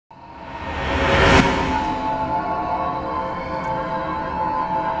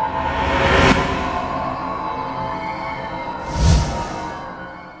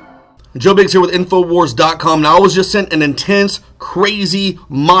Joe Biggs here with InfoWars.com. Now, I was just sent an intense, crazy,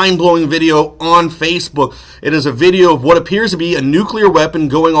 mind-blowing video on Facebook. It is a video of what appears to be a nuclear weapon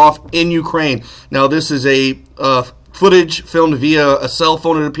going off in Ukraine. Now, this is a footage filmed via a cell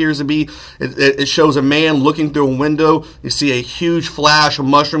phone, it appears to be. It shows a man looking through a window. You see a huge flash, a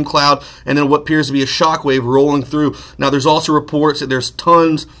mushroom cloud, and then what appears to be a shockwave rolling through. Now, there's also reports that there's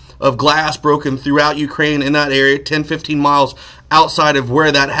tons of glass broken throughout Ukraine in that area, 10-15 miles outside of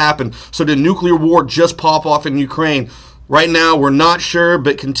where that happened. So did nuclear war just pop off in Ukraine? Right now, we're not sure,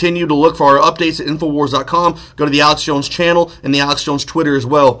 but continue to look for our updates at InfoWars.com. Go to the Alex Jones channel and the Alex Jones Twitter as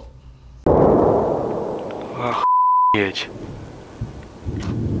well. Охуеть.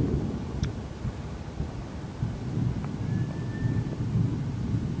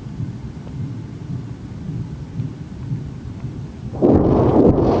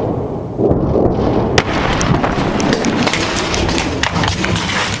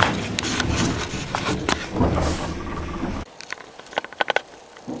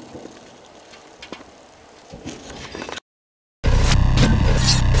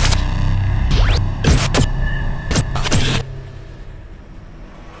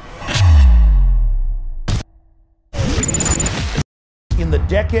 In the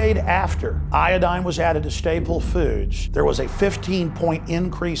decade after iodine was added to staple foods, there was a 15-point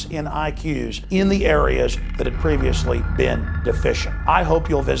increase in IQs in the areas that had previously been deficient. I hope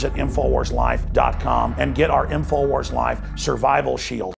you'll visit InfoWarsLife.com and get our InfoWars Life Survival Shield.